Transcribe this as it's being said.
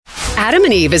Adam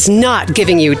and Eve is not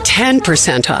giving you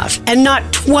 10% off and not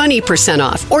 20%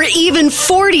 off or even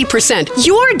 40%.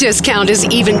 Your discount is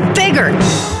even bigger.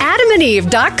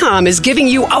 AdamandEve.com is giving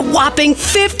you a whopping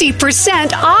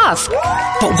 50% off.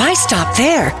 But why stop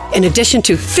there? In addition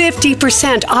to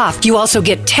 50% off, you also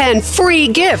get 10 free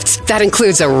gifts. That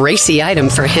includes a racy item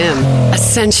for him, a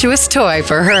sensuous toy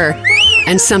for her,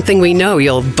 and something we know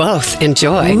you'll both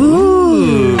enjoy.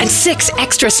 Ooh. And 6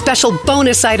 extra special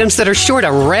bonus items that are sure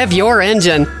to rev your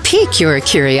engine, pique your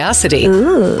curiosity,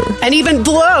 and even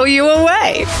blow you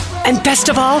away. And best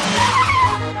of all,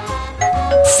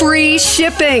 free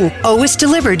shipping. Always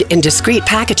delivered in discreet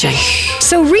packaging.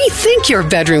 So rethink your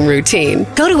bedroom routine.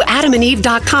 Go to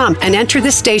adamandeve.com and enter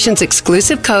the station's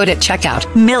exclusive code at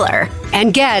checkout, Miller,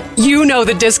 and get, you know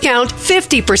the discount,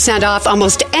 50% off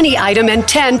almost any item and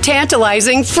 10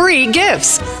 tantalizing free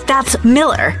gifts. That's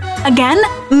Miller. Again,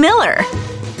 Miller.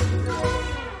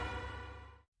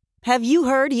 Have you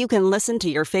heard you can listen to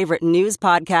your favorite news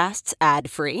podcasts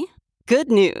ad-free? Good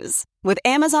news. With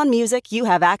Amazon Music, you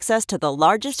have access to the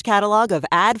largest catalog of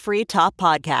ad-free top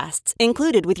podcasts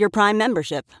included with your Prime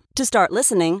membership. To start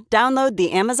listening, download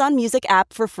the Amazon Music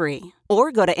app for free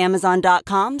or go to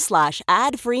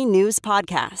amazon.com/ad-free news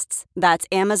podcasts. That's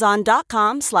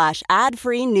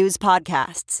amazon.com/ad-free news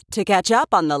podcasts to catch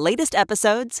up on the latest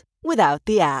episodes without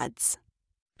the ads.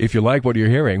 If you like what you're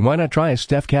hearing, why not try a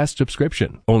StephCast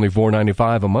subscription? Only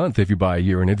 $4.95 a month if you buy a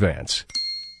year in advance.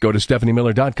 Go to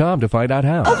StephanieMiller.com to find out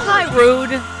how. Oh, hi,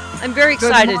 Rude. I'm very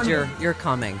excited you're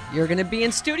coming. You're going to be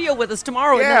in studio with us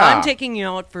tomorrow, and then I'm taking you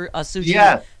out for a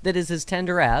sushi that is as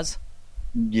tender as...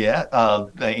 the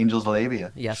Angel's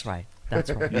Labia. Yes, right. That's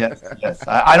right. Yes.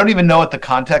 I don't even know what the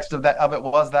context of it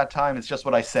was that time. It's just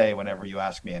what I say whenever you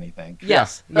ask me anything.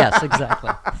 Yes,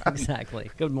 exactly. Exactly.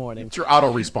 Good morning. It's your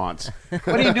auto response. What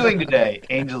are you doing today?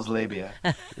 Angel's Labia.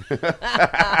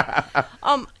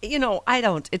 I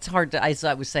don't. It's hard to, as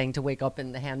I was saying, to wake up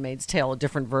in The Handmaid's Tale, a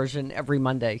different version every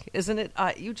Monday, isn't it?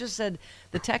 You just said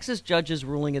the Texas judge's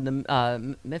ruling in the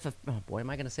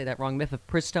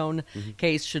mifepristone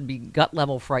case should be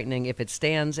gut-level frightening. If it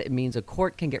stands, it means a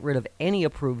court can get rid of any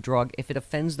approved drug if it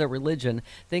offends their religion.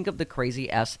 Think of the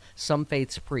crazy S some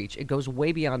faiths preach. It goes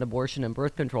way beyond abortion and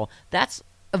birth control. That's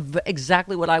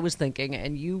exactly what I was thinking,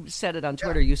 and you said it on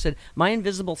Twitter. You said, my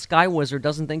invisible sky wizard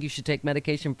doesn't think you should take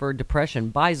medication for depression.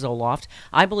 Buy Zoloft.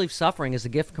 I believe suffering is a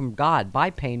gift from God. Buy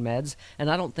pain meds,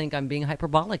 and I don't think I'm being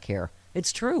hyperbolic here.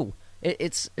 It's true.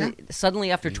 It's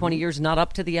suddenly, after 20 years, not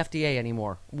up to the FDA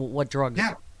anymore what drugs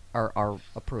are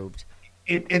approved.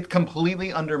 It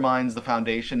completely undermines the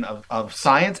foundation of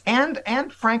science and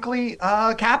frankly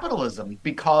capitalism,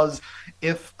 because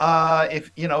if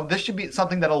this should be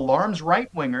something that alarms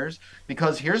right wingers,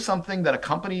 because here's something that a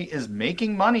company is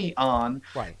making money on,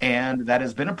 right, and that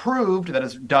has been approved, that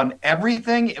has done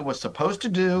everything it was supposed to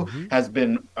do, has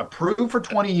been approved for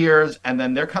 20 years, and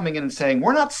then they're coming in and saying,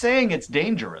 we're not saying it's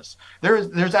dangerous.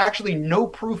 There's actually no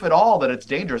proof at all that it's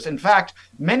dangerous. In fact,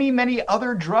 many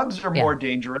other drugs are more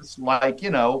dangerous, like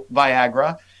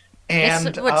Viagra. And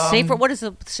it's safer. What is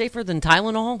it, safer than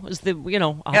Tylenol? Is the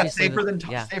safer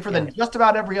than just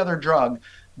about every other drug,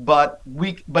 but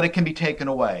it can be taken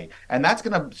away, and that's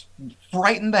going to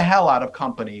frighten the hell out of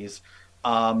companies.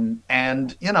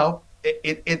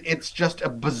 It's just a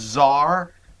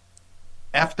bizarre,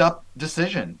 effed up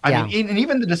decision. I mean, and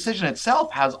even the decision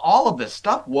itself has all of this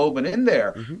stuff woven in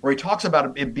there, where he talks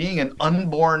about it being an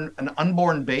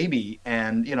unborn baby,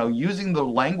 and using the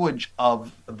language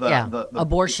of the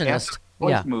abortionist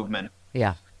movement.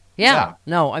 Yeah.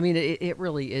 No, I mean, it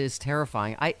really is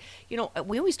terrifying.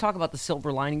 We always talk about the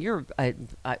silver lining. You're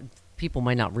people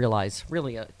might not realize,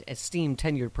 really, an esteemed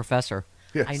tenured professor.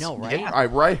 Yes. I know, right? Yeah.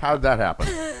 Right. How did that happen?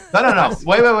 No.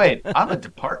 Wait. I'm a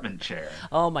department chair.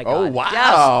 Oh, my God. Oh, wow.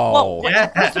 Yes. Well,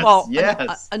 first of all,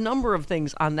 yes. A number of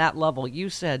things on that level. You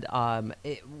said,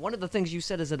 one of the things you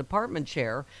said as a department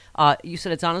chair, you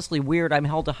said it's honestly weird I'm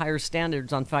held to higher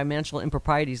standards on financial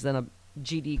improprieties than a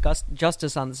GD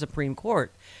justice on the Supreme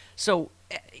Court. So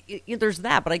there's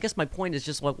that. But I guess my point is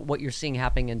just what you're seeing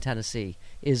happening in Tennessee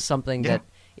is something that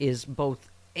is both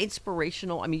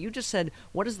inspirational. I mean, you just said,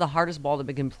 what is the hardest ball that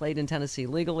been played in Tennessee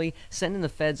legally? Send in the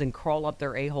feds and crawl up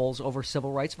their a-holes over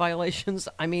civil rights violations.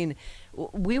 I mean,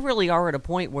 we really are at a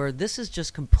point where this is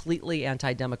just completely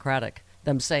anti-democratic,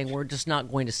 them saying, we're just not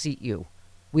going to seat you.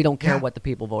 We don't care what the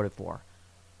people voted for.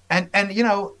 And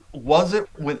was it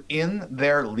within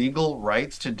their legal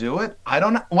rights to do it? I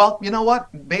don't know. Well, you know what?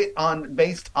 Based on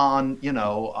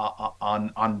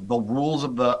the rules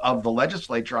of the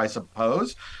legislature, I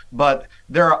suppose. But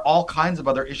there are all kinds of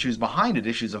other issues behind it: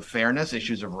 issues of fairness,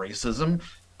 issues of racism,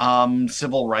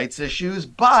 civil rights issues.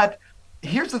 But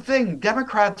here's the thing: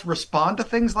 Democrats respond to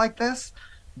things like this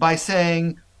by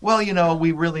saying, well,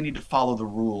 we really need to follow the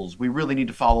rules. We really need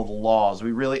to follow the laws.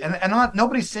 We really, and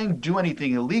nobody's saying do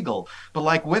anything illegal. But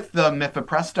like with the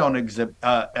mifepristone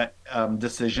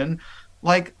decision,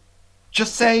 like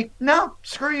just say, no,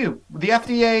 screw you. The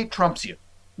FDA trumps you.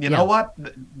 You know what?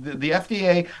 The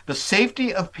FDA, the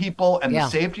safety of people and the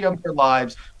safety of their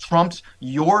lives trumps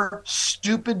your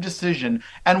stupid decision.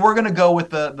 And we're going to go with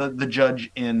the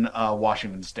judge in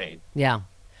Washington State. Yeah.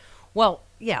 Well,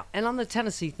 yeah. And on the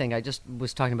Tennessee thing, I just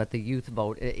was talking about the youth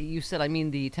vote. You said,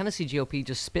 the Tennessee GOP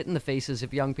just spit in the faces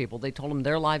of young people. They told them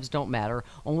their lives don't matter.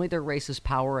 Only their racist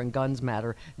power and guns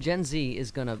matter. Gen Z is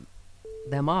going to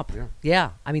them up.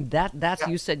 Yeah. That's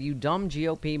you said, you dumb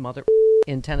GOP mother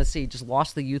in Tennessee just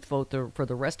lost the youth vote for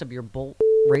the rest of your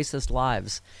racist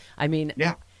lives.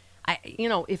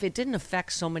 If it didn't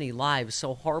affect so many lives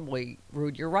so horribly,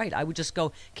 Rude, you're right. I would just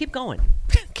go, keep going.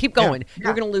 Keep going.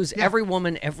 You're going to lose every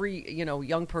woman, every,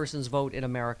 young person's vote in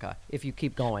America if you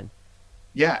keep going.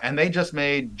 Yeah, and they just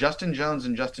made Justin Jones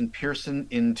and Justin Pearson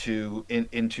into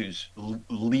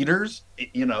leaders,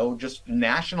 just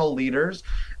national leaders.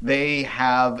 They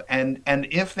have, and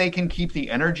if they can keep the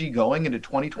energy going into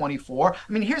 2024,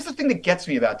 here's the thing that gets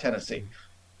me about Tennessee.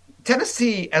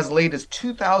 Tennessee, as late as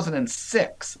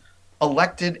 2006,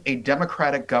 elected a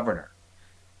Democratic governor.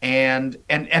 And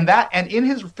in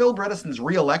his Phil Bredesen's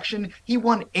reelection, he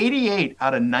won 88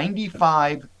 out of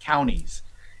 95 counties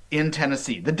in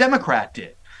Tennessee. The Democrat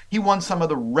did. He won some of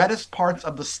the reddest parts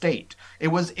of the state. It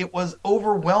was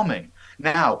overwhelming.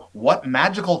 Now, what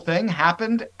magical thing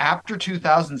happened after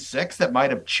 2006 that might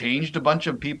have changed a bunch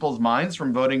of people's minds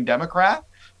from voting Democrat?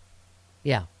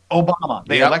 Yeah. Obama.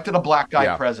 They elected a black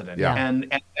guy president. Yeah.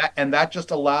 And that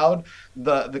just allowed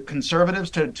the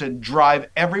conservatives to drive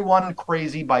everyone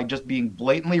crazy by just being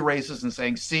blatantly racist and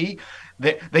saying, see,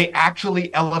 they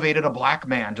actually elevated a black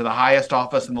man to the highest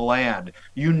office in the land.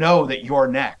 You know that you're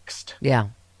next. Yeah.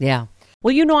 Yeah.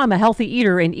 Well, I'm a healthy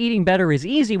eater, and eating better is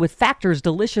easy with Factor's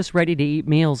delicious, ready-to-eat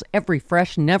meals. Every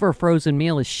fresh, never-frozen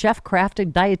meal is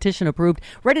chef-crafted, dietitian-approved,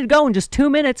 ready to go in just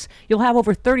 2 minutes. You'll have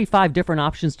over 35 different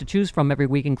options to choose from every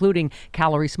week, including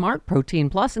Calorie Smart, Protein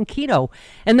Plus, and Keto.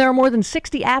 And there are more than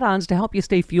 60 add-ons to help you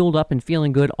stay fueled up and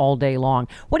feeling good all day long.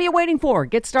 What are you waiting for?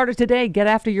 Get started today. Get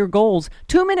after your goals.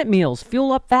 2-minute meals.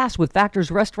 Fuel up fast with Factor's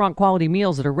restaurant-quality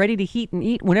meals that are ready to heat and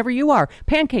eat whenever you are.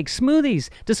 Pancakes, smoothies.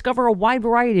 Discover a wide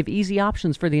variety of easy options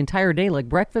for the entire day, like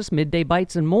breakfast, midday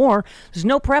bites, and more. There's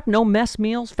no prep, no mess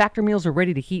meals. Factor meals are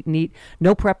ready to heat and eat.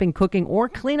 No prepping, cooking, or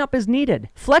cleanup is needed.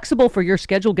 Flexible for your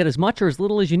schedule. Get as much or as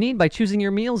little as you need by choosing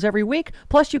your meals every week.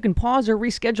 Plus, you can pause or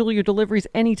reschedule your deliveries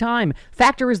anytime.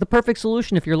 Factor is the perfect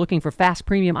solution if you're looking for fast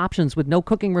premium options with no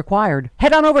cooking required.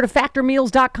 Head on over to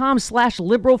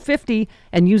factormeals.com/liberal50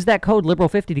 and use that code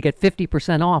liberal50 to get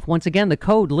 50% off. Once again, the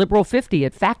code liberal50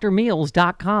 at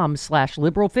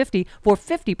factormeals.com/liberal50 for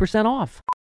 50% off.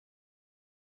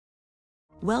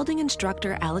 Welding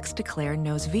instructor Alex DeClaire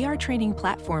knows VR training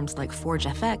platforms like Forge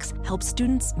FX help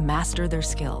students master their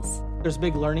skills. There's a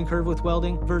big learning curve with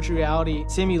welding. Virtual reality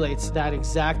simulates that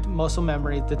exact muscle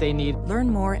memory that they need.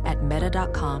 Learn more at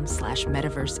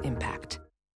meta.com/metaverseimpact.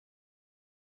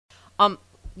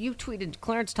 You tweeted,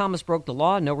 Clarence Thomas broke the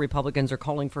law. No Republicans are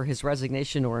calling for his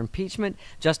resignation or impeachment.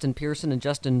 Justin Pearson and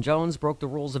Justin Jones broke the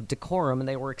rules of decorum, and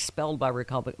they were expelled by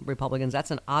Republicans. That's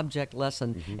an object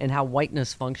lesson in how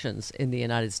whiteness functions in the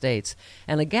United States.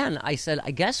 And again, I said,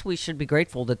 I guess we should be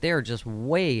grateful that they're just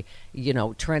way,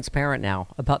 transparent now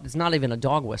about, it's not even a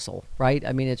dog whistle, right?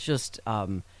 It's just,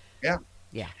 yeah.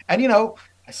 And,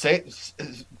 say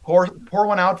pour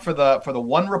one out for the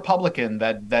one Republican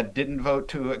that didn't vote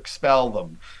to expel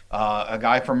them, a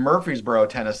guy from Murfreesboro,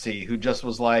 Tennessee, who just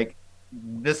was like,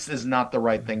 this is not the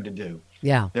right thing to do.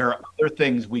 Yeah, there are other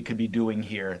things we could be doing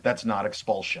here. That's not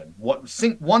expulsion.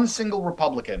 One single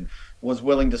Republican was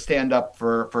willing to stand up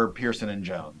for Pearson and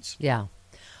Jones. Yeah.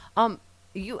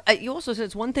 You also said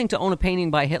it's one thing to own a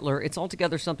painting by Hitler. It's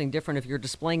altogether something different if you're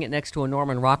displaying it next to a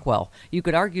Norman Rockwell. You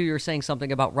could argue you're saying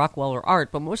something about Rockwell or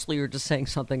art, but mostly you're just saying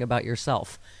something about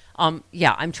yourself. I'm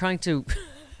trying to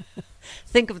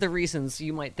think of the reasons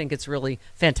you might think it's really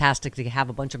fantastic to have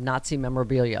a bunch of Nazi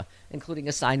memorabilia, including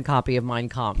a signed copy of Mein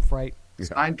Kampf, right?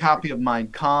 Signed copy of Mein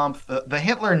Kampf, the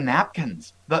Hitler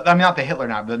napkins. Not the Hitler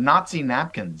napkins, the Nazi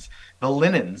napkins, the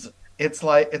linens. It's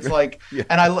like, yeah.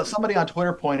 And somebody on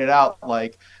Twitter pointed out,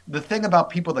 like, the thing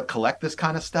about people that collect this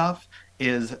kind of stuff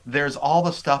is there's all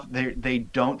the stuff they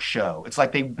don't show. It's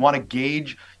like they want to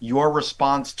gauge your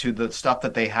response to the stuff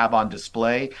that they have on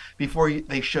display before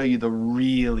they show you the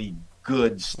really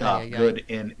good stuff, good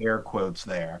in air quotes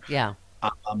there. Yeah.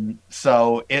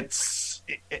 So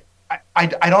I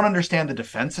don't understand the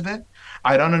defense of it.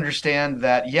 I don't understand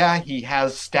that. Yeah, he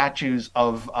has statues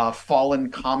of fallen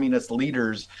communist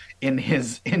leaders in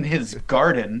his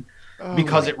garden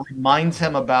because it reminds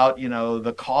him about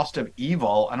the cost of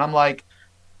evil. And I'm like,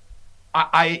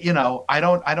 I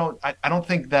don't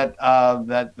think that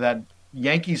that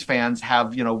Yankees fans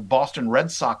have Boston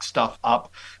Red Sox stuff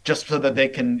up just so that they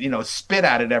can spit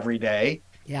at it every day.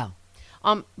 Yeah.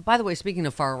 By the way, speaking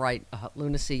of far-right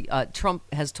lunacy, Trump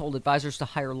has told advisors to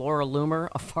hire Laura Loomer,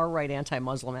 a far-right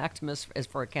anti-Muslim activist, as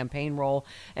for a campaign role.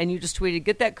 And you just tweeted,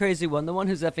 "Get that crazy one, the one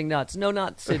who's effing nuts." No,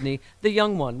 not Sydney, the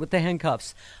young one with the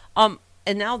handcuffs. And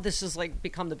now this has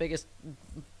become the biggest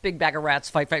big bag of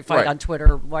rats fight right on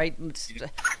Twitter, right?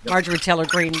 Marjorie Taylor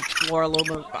Greene, Laura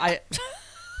Loomer.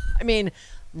 I mean,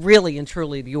 really and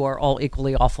truly, you are all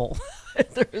equally awful.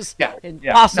 There's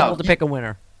impossible to pick a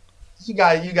winner. You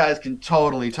guys can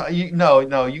totally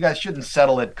you guys shouldn't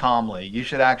settle it calmly. You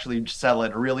should actually settle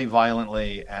it really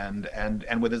violently and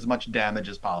with as much damage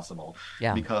as possible.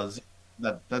 Yeah. Because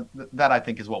that I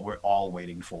think is what we're all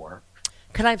waiting for.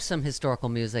 Could I have some historical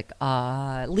music?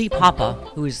 Lee Papa,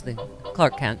 who is the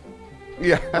Clark Kent,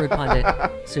 Rude Pundit,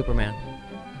 Superman.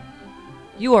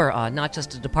 You are not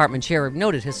just a department chair, a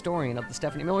noted historian of the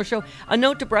Stephanie Miller Show. A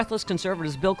note to breathless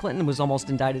conservatives: Bill Clinton was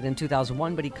almost indicted in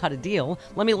 2001, but he cut a deal.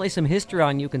 Let me lay some history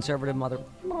on you, conservative mother.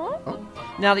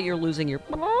 Now that you're losing your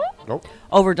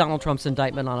over Donald Trump's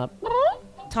indictment on a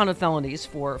ton of felonies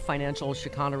for financial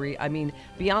chicanery. I mean,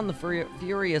 beyond the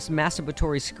furious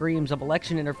masturbatory screams of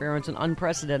election interference and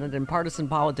unprecedented and partisan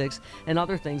politics and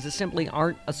other things that simply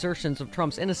aren't assertions of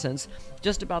Trump's innocence,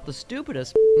 just about the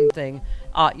stupidest thing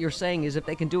you're saying is if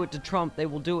they can do it to Trump, they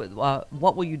will do it.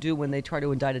 What will you do when they try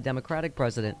to indict a Democratic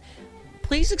president?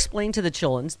 Please explain to the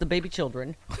chillins, the baby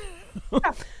children,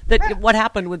 what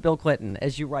happened with Bill Clinton,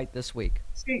 as you write this week.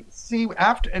 See,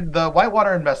 after the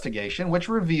Whitewater investigation, which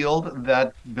revealed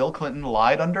that Bill Clinton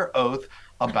lied under oath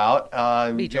about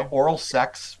oral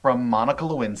sex from Monica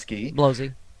Lewinsky.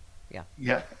 Blowsy. Yeah.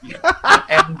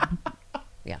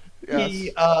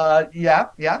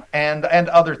 And and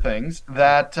other things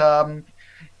that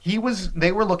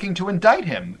they were looking to indict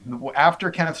him.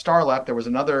 After Kenneth Starr left, there was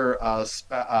another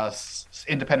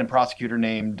independent prosecutor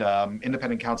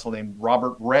independent counsel named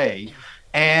Robert Ray,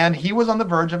 and he was on the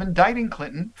verge of indicting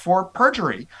Clinton for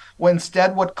perjury. When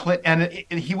instead,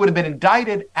 he would have been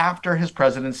indicted after his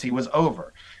presidency was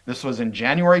over. This was in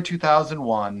January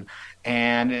 2001,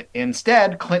 and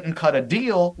instead, Clinton cut a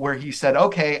deal where he said,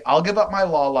 "Okay, I'll give up my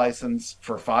law license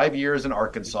for 5 years in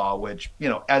Arkansas," which,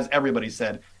 as everybody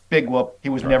said, big whoop. He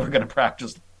was never going to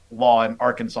practice law in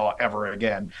Arkansas ever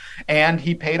again. And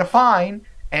he paid a fine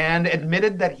and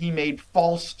admitted that he made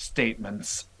false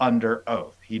statements under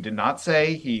oath. He did not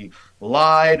say he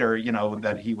lied or,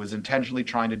 that he was intentionally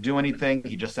trying to do anything.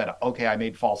 He just said, "Okay, I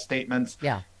made false statements."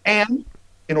 Yeah. And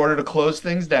in order to close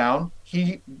things down,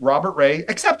 Robert Ray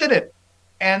accepted it.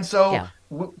 And so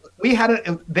we had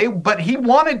but he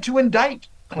wanted to indict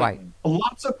Clinton. Right.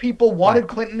 Lots of people wanted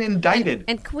Clinton indicted.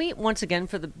 And can we, once again,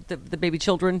 for the baby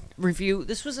children review,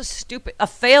 this was a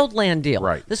failed land deal.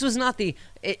 Right. This was not the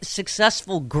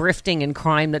successful grifting and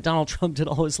crime that Donald Trump did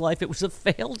all his life. It was a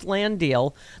failed land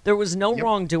deal. There was no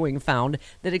wrongdoing found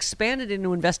that expanded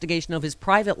into investigation of his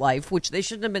private life, which they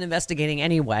shouldn't have been investigating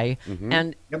anyway. Mm-hmm.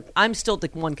 And I'm still the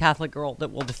one Catholic girl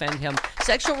that will defend him.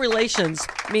 Sexual relations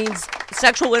means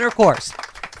sexual intercourse.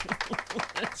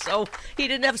 So he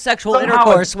didn't have sexual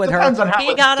intercourse with her.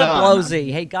 He got a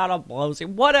blowsy.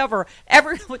 Whatever.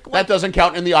 That doesn't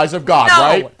count in the eyes of God,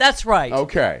 right? No, that's right.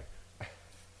 Okay.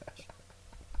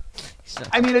 So,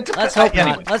 I mean, let's hope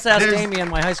not. Let's ask Damien,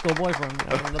 my high school boyfriend,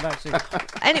 in the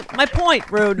backseat. Anyway, my point,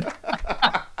 Rude.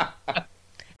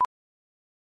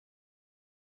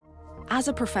 As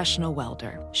a professional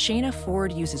welder, Shayna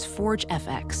Ford uses Forge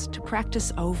FX to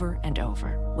practice over and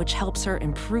over, which helps her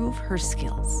improve her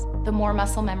skills. The more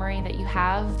muscle memory that you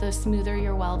have, the smoother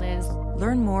your weld is.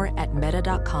 Learn more at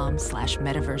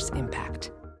meta.com/metaverse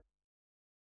impact.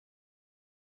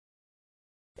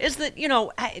 Is that,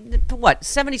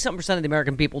 70-something% of the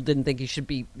American people didn't think he should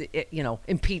be,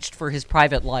 impeached for his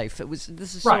private life. This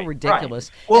is so ridiculous.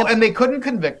 Right. Well, and they couldn't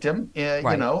convict him,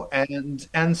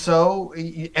 and so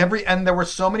there were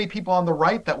so many people on the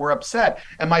right that were upset.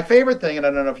 And my favorite thing, and I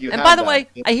don't know if you. And by the way,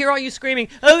 I hear all you screaming,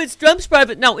 "Oh, it's Trump's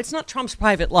private." No, it's not Trump's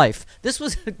private life. This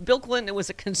was Bill Clinton. It was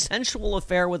a consensual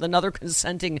affair with another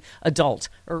consenting adult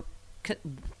or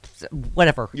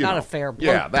whatever. You Not know. a fair.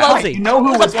 Yeah, Pelosi. You know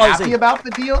who was Pelosi. happy about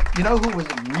the deal? You know who was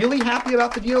really happy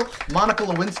about the deal? Monica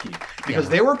Lewinsky. Because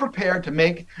they were prepared to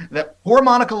make that poor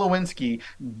Monica Lewinsky,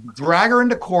 drag her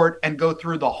into court and go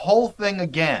through the whole thing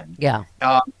again. Yeah.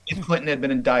 If Clinton had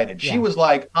been indicted. Yeah. She was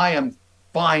like, I am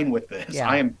fine with this. Yeah.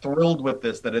 I am thrilled with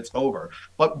this, that it's over.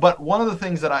 But one of the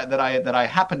things that I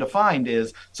happened to find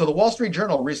is, so the Wall Street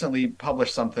Journal recently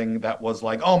published something that was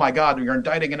like, oh my God, you're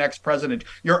indicting an ex-president.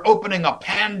 You're opening a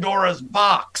Pandora's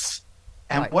box.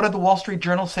 And what did the Wall Street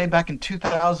Journal say back in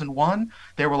 2001?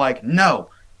 They were like, no,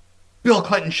 Bill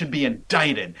Clinton should be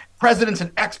indicted. Presidents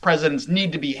and ex-presidents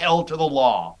need to be held to the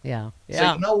law. Yeah.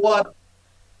 So you know what?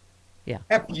 Yeah.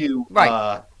 F you.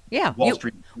 Right. Yeah. Wall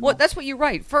Street. Well, that's what you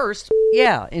write. First,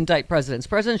 indict presidents.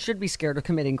 Presidents should be scared of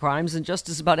committing crimes. And just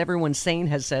as about everyone sane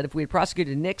has said, if we had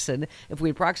prosecuted Nixon, if we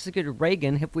had prosecuted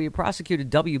Reagan, if we had prosecuted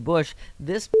W. Bush,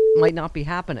 this might not be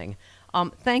happening.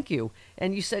 Thank you.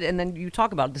 And you said, and then you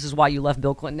talk about this is why you left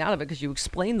Bill Clinton out of it, because you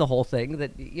explained the whole thing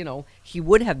that, he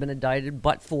would have been indicted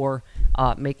but for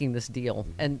making this deal.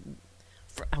 And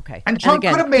okay. And Trump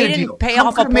again, could have made he a didn't deal. pay Trump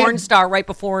off could a have made porn star right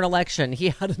before an election. He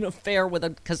had an affair with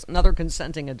another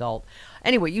consenting adult.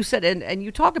 Anyway, you said, and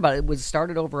you talked about it was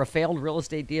started over a failed real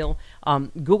estate deal.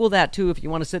 Google that too if you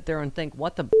want to sit there and think,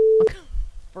 what the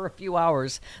for a few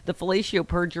hours. The fellatio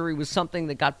perjury was something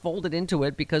that got folded into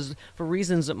it because for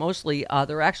reasons that mostly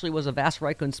there actually was a vast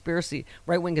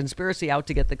right-wing conspiracy out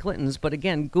to get the Clintons. But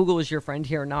again, Google is your friend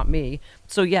here, not me.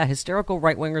 So yeah, hysterical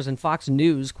right-wingers and Fox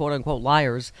News, quote-unquote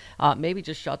liars, maybe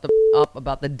just shut up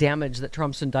about the damage that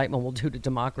Trump's indictment will do to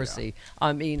democracy. Yeah.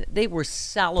 I mean, they were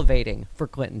salivating for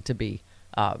Clinton to be.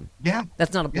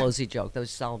 That's not a Pelosi joke. That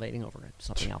was salivating over it.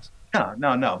 Something else.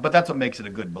 No. But that's what makes it a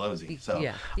good Pelosi. So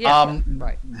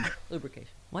right. Lubrication.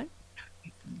 What?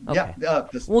 Okay.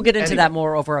 We'll get into that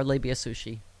more over our labia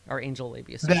sushi, our angel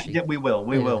labia sushi. We will.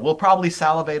 We'll probably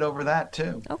salivate over that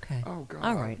too. Okay. Oh God.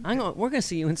 All right. We're going to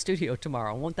see you in studio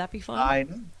tomorrow. Won't that be fun? I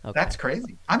know. Okay. That's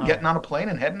crazy. I'm getting on a plane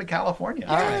and heading to California.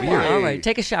 All right. All right.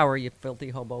 Take a shower, you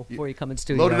filthy hobo, before you come in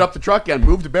studio. Loaded up the truck and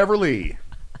moved to Beverly.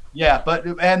 Yeah,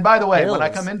 and by the way, when I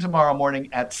come in tomorrow morning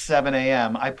at 7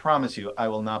 a.m., I promise you I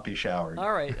will not be showered.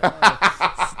 All right.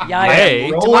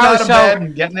 Rolling out of bed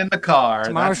and getting in the car.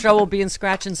 Tomorrow's show will be in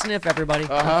Scratch and Sniff, everybody.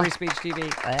 On Free Speech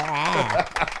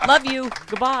TV. Love you.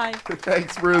 Goodbye.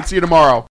 Thanks, Ruth. See you tomorrow.